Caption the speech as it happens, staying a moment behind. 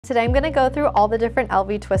Today I'm going to go through all the different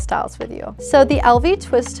LV twist styles with you. So the LV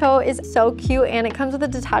twist toe is so cute and it comes with a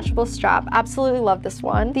detachable strap. Absolutely love this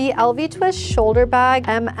one. The LV twist shoulder bag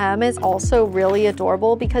MM is also really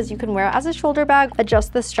adorable because you can wear it as a shoulder bag,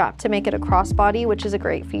 adjust the strap to make it a crossbody, which is a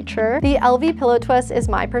great feature. The LV pillow twist is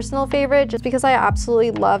my personal favorite just because I absolutely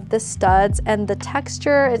love the studs and the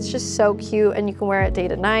texture. It's just so cute and you can wear it day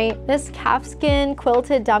to night. This calfskin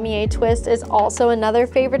quilted damier twist is also another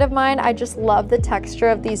favorite of mine. I just love the texture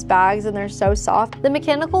of these bags and they're so soft. The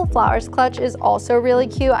mechanical flowers clutch is also really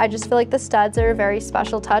cute. I just feel like the studs are a very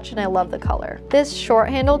special touch and I love the color. This short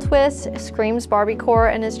handle twist screams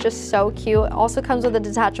Barbiecore and is just so cute. It also comes with a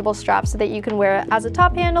detachable strap so that you can wear it as a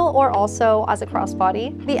top handle or also as a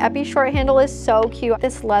crossbody. The epi short handle is so cute.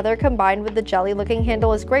 This leather combined with the jelly looking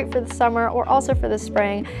handle is great for the summer or also for the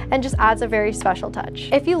spring and just adds a very special touch.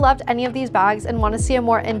 If you loved any of these bags and want to see a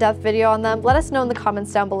more in-depth video on them, let us know in the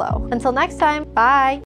comments down below. Until next time, bye!